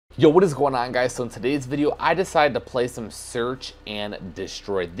Yo, what is going on, guys? So in today's video, I decided to play some Search and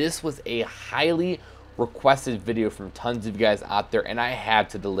Destroy. This was a highly requested video from tons of you guys out there, and I had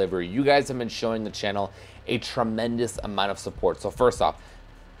to deliver. You guys have been showing the channel a tremendous amount of support. So first off,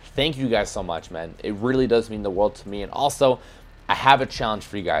 thank you guys so much, man. It really does mean the world to me. And also, I have a challenge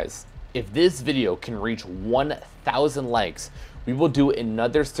for you guys. If this video can reach 1,000 likes, we will do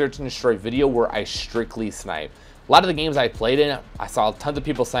another Search and Destroy video where I strictly snipe. A lot of the games I played in, I saw tons of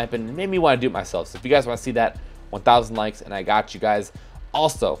people sniping, and it made me want to do it myself. So if you guys want to see that, 1,000 likes, and I got you guys.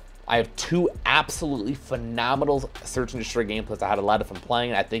 Also, I have two absolutely phenomenal Search and Destroy gameplays I had a lot of fun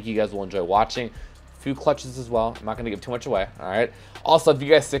playing. I think you guys will enjoy watching. A few clutches as well. I'm not going to give too much away, all right? Also, if you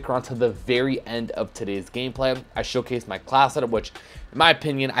guys stick around to the very end of today's gameplay, I showcase my class setup, which, in my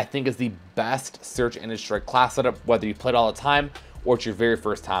opinion, I think is the best Search and Destroy class setup, whether you play it all the time or it's your very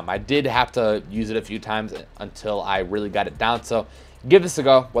first time. I did have to use it a few times until I really got it down. So give this a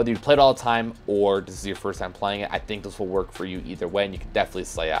go, whether you play it all the time or this is your first time playing it. I think this will work for you either way, and you can definitely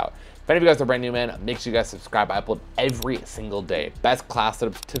slay out. If any of you guys are brand new, man, make sure you guys subscribe. I upload every single day. Best class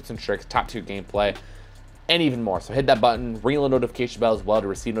setups, tips and tricks, top tier gameplay, and even more. So hit that button, ring the notification bell as well to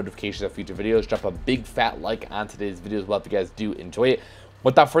receive notifications of future videos. Drop a big fat like on today's video as well if you guys do enjoy it.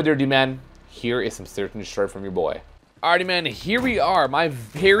 Without further ado, man, here is some Search and Destroy from your boy. Alrighty, man, here we are, my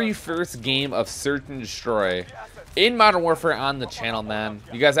very first game of Search and Destroy in Modern Warfare on the channel, man.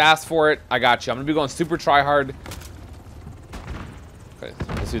 You guys asked for it, I got you. I'm gonna be going super try hard. Okay,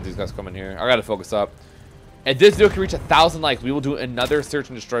 let's see if these guys come in here. I gotta focus up. If this video can reach 1,000 likes, we will do another Search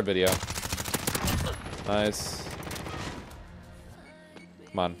and Destroy video. Nice.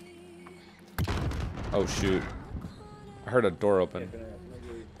 Come on. Oh shoot, I heard a door open.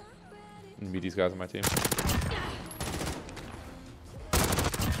 Meet these guys on my team.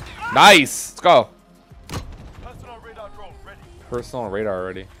 Nice! Let's go. Personal radar drone ready. Personal radar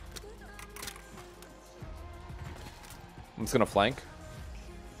already. I'm just gonna flank.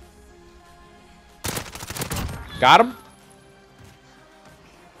 Got him.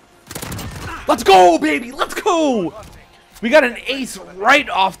 Let's go, baby! Let's go! We got an ace right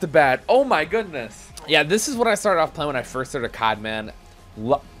off the bat. Oh my goodness. Yeah, this is what I started off playing when I first started COD, man.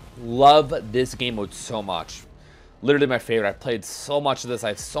 Love this game mode so much. Literally my favorite. I've played so much of this. I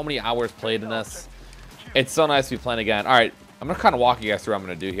have so many hours played in this. It's so nice to be playing again. All right, I'm gonna kind of walk you guys through what I'm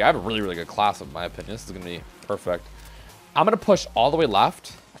gonna do here. I have a really good class in my opinion. This is gonna be perfect. I'm gonna push all the way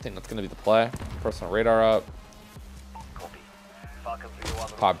left. I think that's gonna be the play. Personal radar up.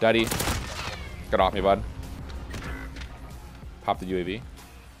 Pop Daddy. Get off me, bud. Pop the UAV.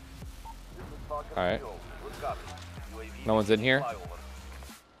 All right. No one's in here.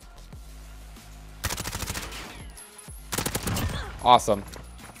 Awesome.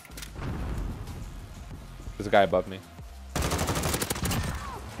 There's a guy above me.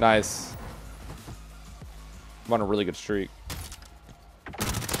 Nice. I'm on a really good streak.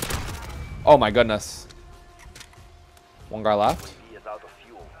 Oh my goodness. One guy left.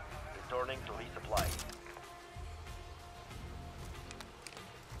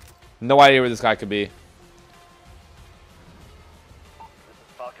 No idea where this guy could be.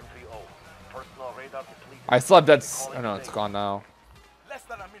 I still have dead. Oh no, it's gone now.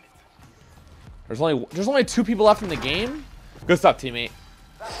 There's only 2 people left in the game. Good stuff, teammate.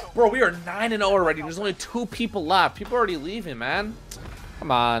 Bro, we are 9-0 already. There's only 2 people left. People are already leaving, man.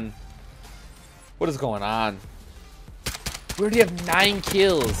 Come on. What is going on? We already have 9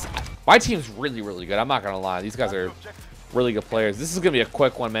 kills. My team's really good. I'm not gonna lie. These guys are really good players. This is gonna be a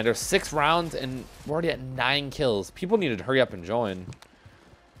quick one, man. There's 6 rounds and we're already at 9 kills. People need to hurry up and join.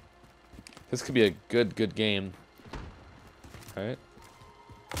 This could be a good game. All right.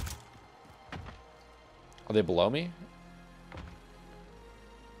 Are they below me?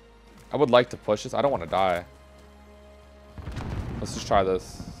 I would like to push this. I don't want to die. Let's just try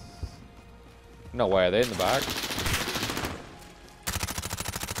this. No way. Are they in the back?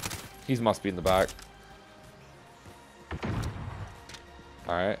 He must be in the back.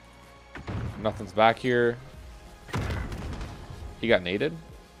 All right. Nothing's back here. He got naded.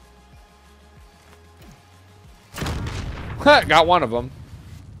 Got one of them.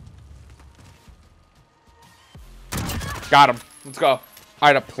 Got him. Let's go. All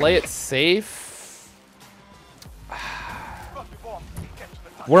right, to play it safe.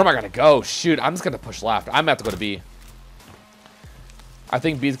 Where am I gonna go? Shoot, I'm just gonna push left. I'm gonna have to go to B. I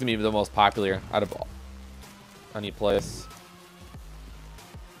think B is gonna be the most popular out of any place.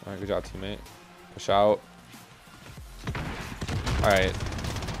 All right, good job, teammate. Push out. All right.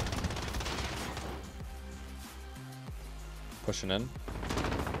 Pushing in.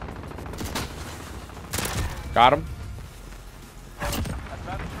 Got him.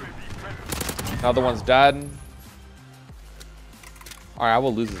 Another one's dead. Alright, I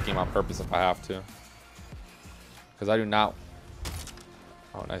will lose this game on purpose if I have to. Because I do not...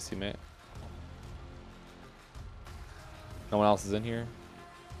 Oh, nice teammate. No one else is in here.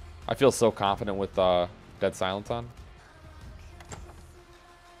 I feel so confident with Dead Silence on.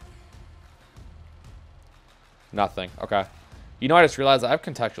 Nothing. Okay. You know, I just realized I have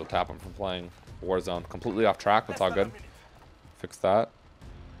contextual tapping from playing Warzone. Completely off track. That's all good. Fix that.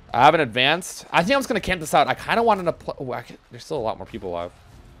 I haven't advanced. I think I'm just going to camp this out. I kind of wanted to play. Oh, there's still a lot more people alive.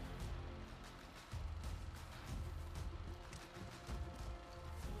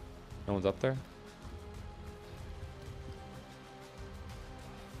 No one's up there?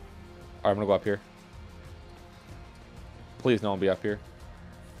 Alright, I'm going to go up here. Please, no one be up here.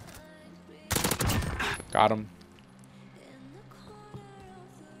 Got him.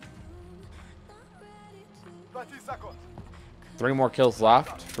 3 more kills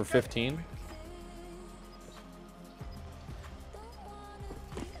left for 15.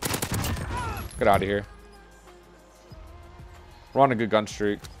 Get out of here. We're on a good gun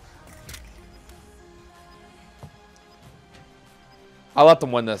streak. I'll let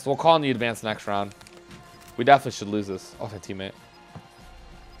them win this. We'll call in the advance next round. We definitely should lose this. Oh, that teammate.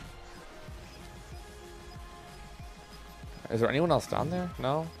 Is there anyone else down there?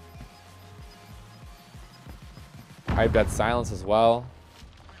 No. I have Dead Silence as well.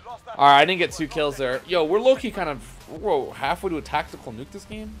 Alright, I didn't get 2 kills there. Yo, we're low-key kind of halfway to a tactical nuke this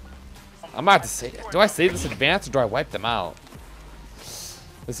game. I'm about to say, do I save this advance or do I wipe them out? This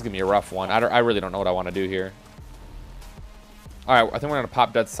is going to be a rough one. I really don't know what I want to do here. Alright, I think we're going to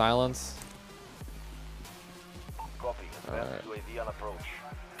pop Dead Silence. Alright.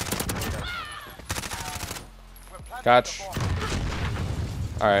 Catch.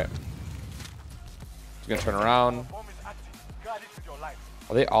 Alright. He's going to turn around.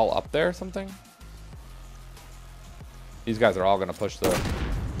 Are they all up there or something? These guys are all going to push the...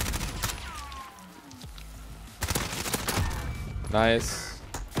 Nice.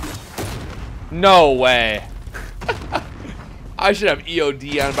 No way. I should have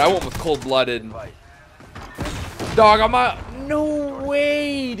EOD on, but I went with cold-blooded. Dog, I'm not... No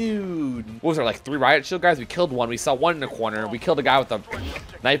way, dude. What was there, like 3 riot shield guys? We killed one. We saw one in the corner. We killed a guy with a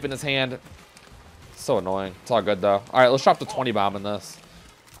knife in his hand. So annoying. It's all good, though. All right, let's drop the 20 bomb in this.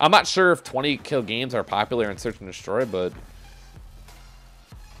 I'm not sure if 20 kill games are popular in Search and Destroy, but...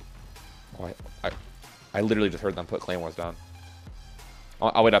 Oh, I literally just heard them put claymores down.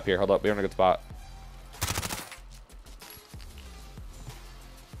 I'll wait up here. Hold up. We're in a good spot.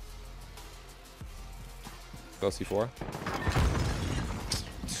 Go C4.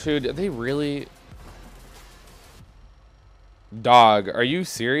 Dude, are they really... Dog, are you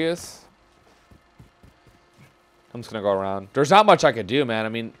serious? I'm just gonna go around. There's not much I could do, man. I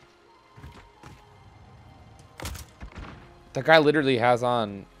mean... That guy literally has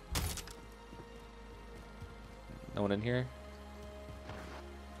on... No one in here?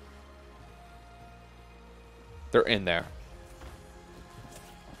 They're in there.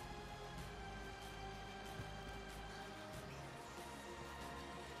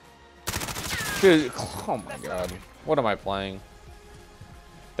 Dude, oh my god. What am I playing?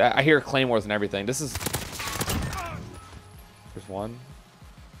 That I hear claymores and everything. This is... There's one.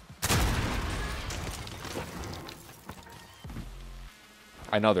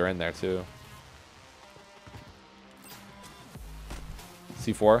 I know they're in there too.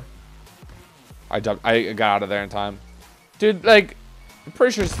 C4. I got out of there in time. Dude, like, I'm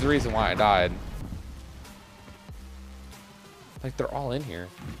pretty sure this is the reason why I died. Like, they're all in here.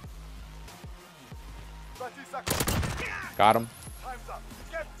 Got him.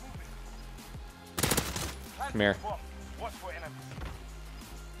 Come here.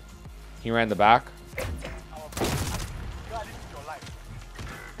 He ran the back.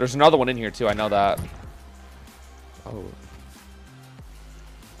 There's another one in here too, I know that. Oh.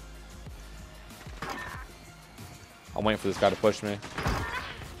 I'm waiting for this guy to push me.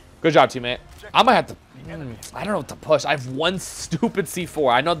 Good job, teammate. I might have to... I don't know what to push. I have one stupid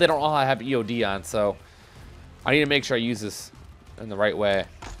C4. I know they don't all have EOD on, so... I need to make sure I use this in the right way.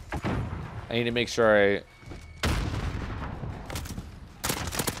 I need to make sure I...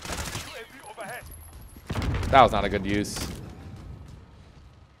 That was not a good use.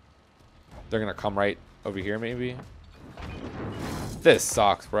 They're gonna come right over here, maybe. This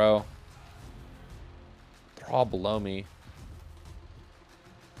sucks, bro. They're all below me.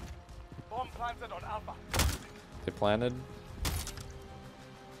 Bomb planted on Alpha. They planted.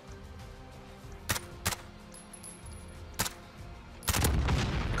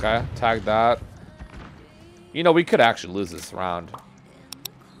 Okay, tag that. You know, we could actually lose this round.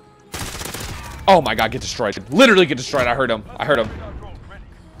 Oh my god, get destroyed. Literally get destroyed. I heard him. I heard him.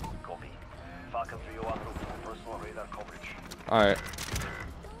 Alright.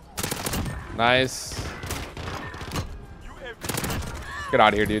 Nice. Get out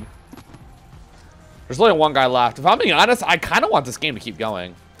of here, dude. There's only one guy left. If I'm being honest, I kind of want this game to keep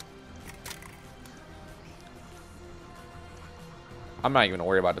going. I'm not even gonna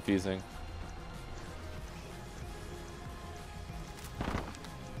worry about defusing.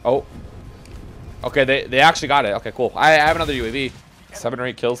 Oh. Okay, they actually got it. Okay, cool. I have another UAV. 7 or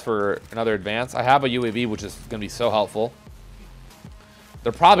 8 kills for another advance. I have a UAV, which is gonna be so helpful.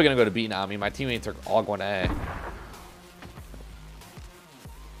 They're probably gonna go to B now. I mean, my teammates are all going to A.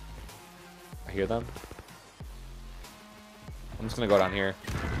 I hear them. I'm just gonna go down here.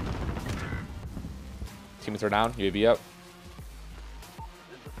 Teammates are down. UAV up.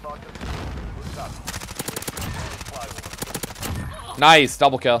 Nice,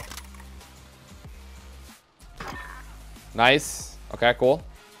 double kill. Nice. Okay, cool.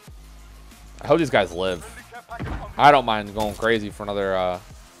 I hope these guys live. I don't mind going crazy for another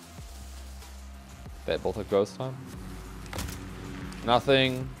that both have ghost time.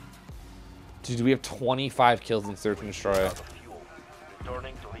 Nothing. Dude, we have 25 kills in search and destroy.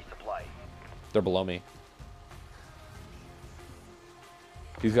 They're below me.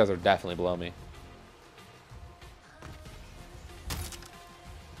 These guys are definitely below me.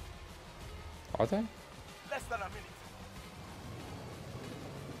 Are they? Less than a minute.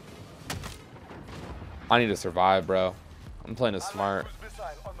 I need to survive, bro. I'm playing this smart.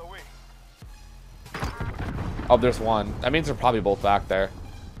 Oh, there's one. That means they're probably both back there.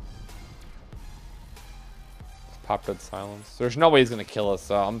 Pop dead silence. There's no way he's gonna kill us,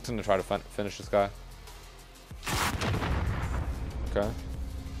 so I'm just gonna try to finish this guy. Okay.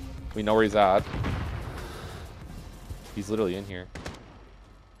 We know where he's at. He's literally in here.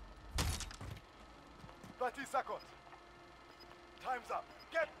 30 seconds. Time's up.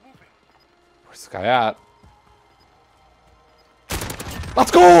 Get moving. Where's this guy at?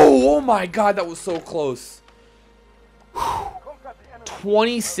 Let's go! Oh my god, that was so close.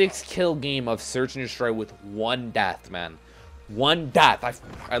 26 kill game of search and destroy with 1 death, man. 1 death.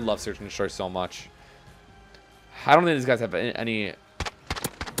 I love search and destroy so much. I don't think these guys have any...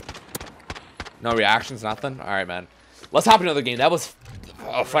 No reactions, nothing? Alright, man. Let's hop into another game. That was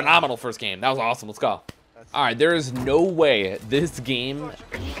a phenomenal first game. That was awesome. Let's go. Alright, there is no way this game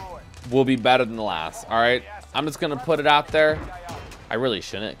will be better than the last. Alright, I'm just going to put it out there. I really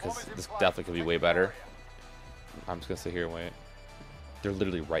shouldn't, because this definitely could be way better. I'm just going to sit here and wait. They're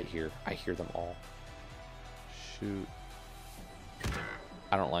literally right here. I hear them all. Shoot.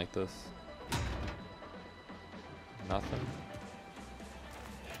 I don't like this. Nothing.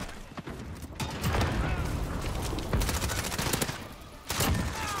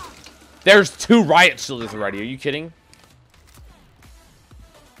 There's 2 riot shielders already. Are you kidding?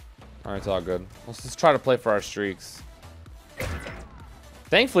 Alright, it's all good. Let's just try to play for our streaks.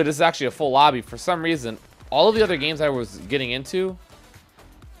 Thankfully, this is actually a full lobby. For some reason, all of the other games I was getting into,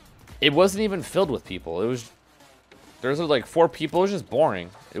 it wasn't even filled with people. It was... There's like 4 people. It was just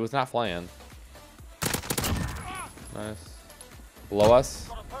boring. It was not flying. Nice. Below us.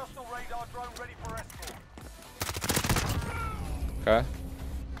 Okay.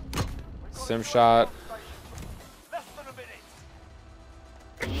 Sim shot.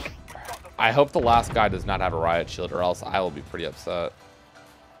 I hope the last guy does not have a riot shield, or else I will be pretty upset.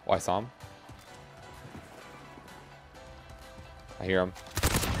 Oh, I saw him. I hear him.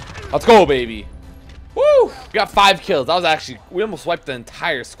 Let's go, baby. Woo! We got 5 kills. That was actually... We almost wiped the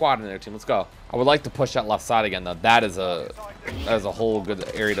entire squad in their team. Let's go. I would like to push that left side again, though. That is a whole good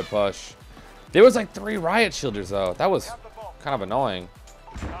area to push. There was like 3 riot shielders, though. That was kind of annoying.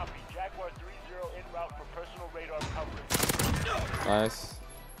 Nice.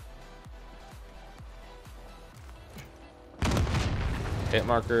 Hit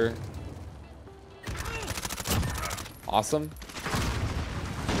marker. Awesome.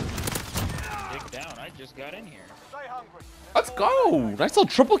 Dig down. I just got in here. Let's go. Nice little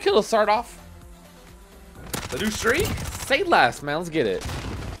triple kill to start off the new streak. Say less, man. Let's get it.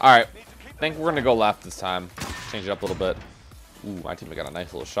 All right. I think we're gonna go left this time. Change it up a little bit. Ooh, my teammate got a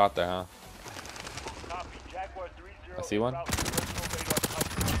nice little shot there, huh? I see one.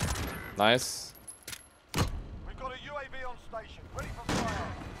 Nice. We've got a UAV on station, ready for fire.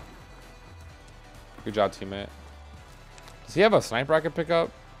 Good job, teammate. Does he have a sniper I can pick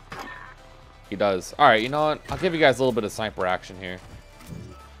up? He does. All right, you know what? I'll give you guys a little bit of sniper action here.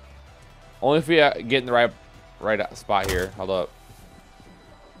 Only if we get in the right spot here. Hold up.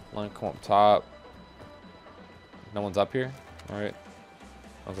 Line come up top. No one's up here. All right.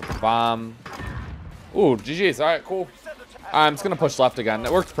 One's at the bomb. Ooh, GG's. All right, cool. I'm just going to push left again.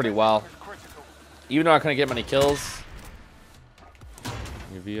 That worked pretty well. Even though I couldn't get many kills.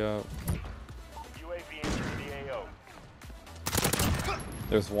 UV up. UAV entering the AO.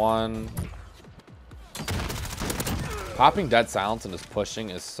 There's one. Popping dead silence and just pushing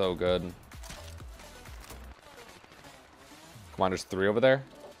is so good. Come on, there's 3 over there.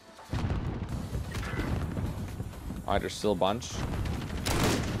 All right, there's still a bunch.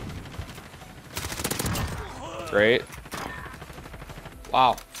 Great.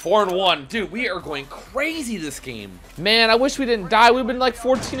 Wow, 4-1. Dude, we are going crazy this game. Man, I wish we didn't die. We've been like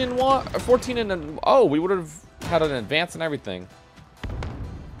 14-1, 14-0. We would have had an advance and everything.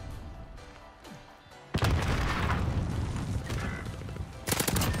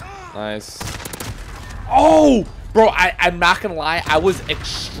 Nice. Oh, bro, I'm not gonna lie. I was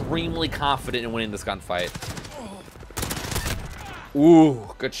extremely confident in winning this gunfight. Ooh,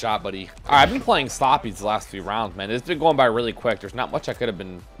 good shot, buddy. All right, I've been playing sloppies the last few rounds, man. It's been going by really quick. There's not much I could have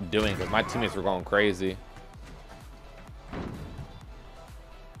been doing because my teammates were going crazy.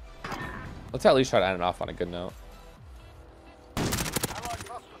 Let's at least try to end it off on a good note.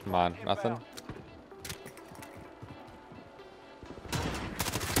 Come on, nothing.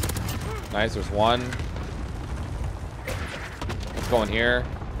 Nice, there's one. Let's go in here.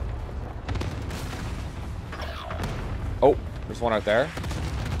 Oh, there's one right there.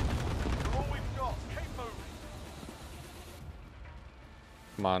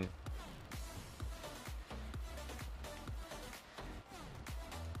 Come on.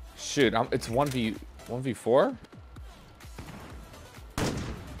 Shoot, it's 1v4?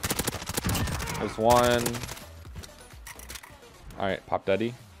 There's one. Alright, pop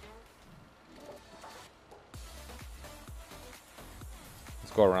daddy.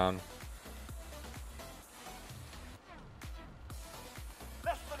 Let's go around.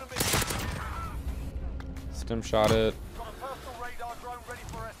 Stim shot it. Got a personal radar drone ready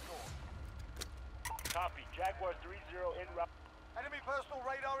for escort. Copy. Jaguar 3-0 en route. Enemy personal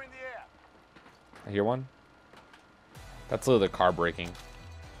radar in the air. I hear one. That's literally the car braking.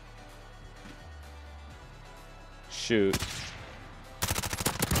 Shoot.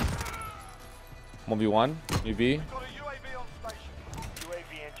 1v1. UV. Got a UAV on station.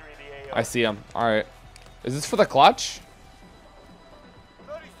 UAV entering the AO. I see him. All right. Is this for the clutch?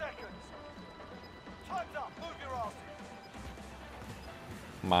 30 seconds. Time's up. Move your asses.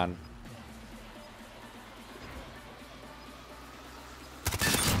 Come on.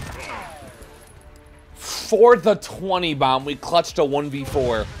 For the 20 bomb, we clutched a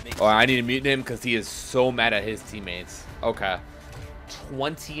 1v4. Oh, I need to mute him because he is so mad at his teammates. Okay.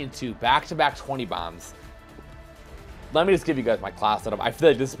 20-2. Back-to-back 20 bombs. Let me just give you guys my class setup. I feel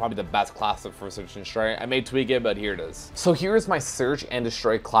like this is probably the best class setup for Search and Destroy. I may tweak it, but here it is. So here's my Search and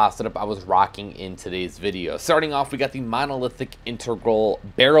Destroy class setup I was rocking in today's video. Starting off, we got the monolithic integral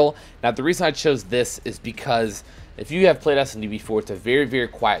barrel. Now, the reason I chose this is because if you have played SnD before, it's a very, very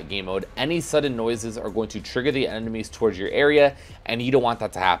quiet game mode. Any sudden noises are going to trigger the enemies towards your area, and you don't want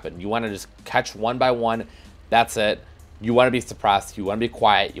that to happen. You want to just catch one by one. That's it. You want to be suppressed, you want to be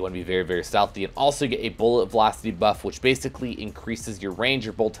quiet, you want to be very, very stealthy, and also get a bullet velocity buff, which basically increases your range,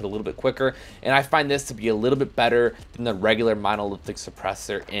 your bolt hit a little bit quicker, and I find this to be a little bit better than the regular monolithic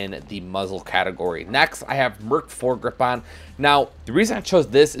suppressor in the muzzle category. Next, I have Merc foregrip on. Now, the reason I chose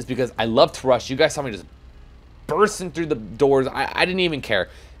this is because I love to rush. You guys saw me just bursting through the doors. I didn't even care.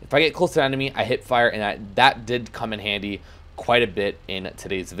 If I get close to an enemy, I hit fire, and that did come in handy quite a bit in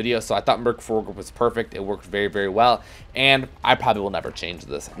today's video. So I thought Merc foregrip was perfect. It worked very, very well, and I probably will never change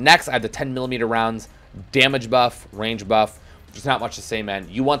this. Next, I have the 10mm rounds, damage buff, range buff. There's not much to say, man.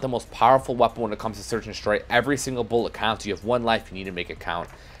 You want the most powerful weapon when it comes to Search and Destroy. Every single bullet counts. You have one life. You need to make it count.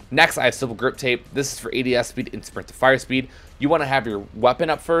 Next, I have Simple Grip Tape. This is for ADS speed and sprint to fire speed. You want to have your weapon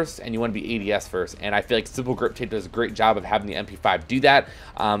up first, and you want to be ADS first. And I feel like Simple Grip Tape does a great job of having the MP5 do that.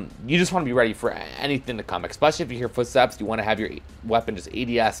 You just want to be ready for anything to come, especially if you hear footsteps. You want to have your weapon just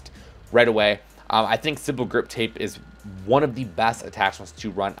ADS'd right away. I think Simple Grip Tape is one of the best attachments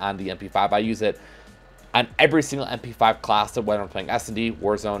to run on the MP5. I use it on every single MP5 class, whether I'm playing SnD,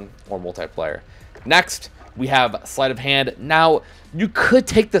 Warzone, or multiplayer. Next, we have Sleight of Hand. Now, you could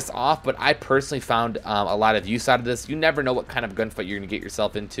take this off, but I personally found a lot of use out of this. You never know what kind of gunfight you're going to get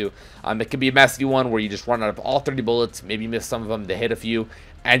yourself into. It could be a messy one where you just run out of all 30 bullets, maybe miss some of them, they hit a few,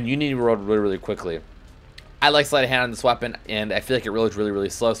 and you need to reload really, really quickly. I like Sleight of Hand on this weapon, and I feel like it reloads really, really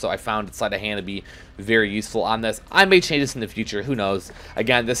slow, so I found Sleight of Hand to be very useful on this. I may change this in the future, who knows.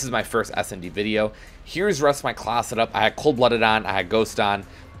 Again, this is my first SnD video. Here's the rest of my class setup. I had Cold-Blooded on, I had Ghost on.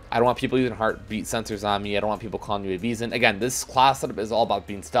 I don't want people using heartbeat sensors on me. I don't want people calling UAVs in. Again, this class setup is all about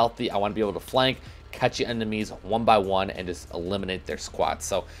being stealthy. I want to be able to flank, catch enemies one by one and just eliminate their squads.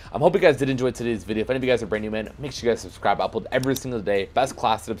 So I hope you guys did enjoy today's video. If any of you guys are brand new, man, make sure you guys subscribe. I upload every single day. Best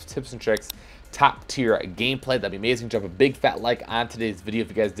class tips and tricks, top tier gameplay. That'd be amazing. Drop a big fat like on today's video if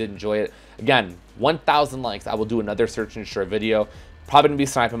you guys did enjoy it. Again, 1,000 likes, I will do another search and destroy video. Probably gonna be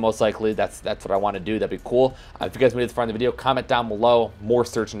sniping most likely. That's what I want to do. That'd be cool. If you guys made it far in the video, comment down below. More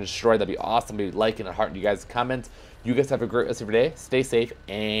search and destroy. That'd be awesome. Be liking and hearting you guys' comments. You guys have a great rest of your day. Stay safe,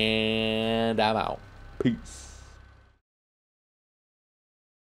 and I'm out. Peace.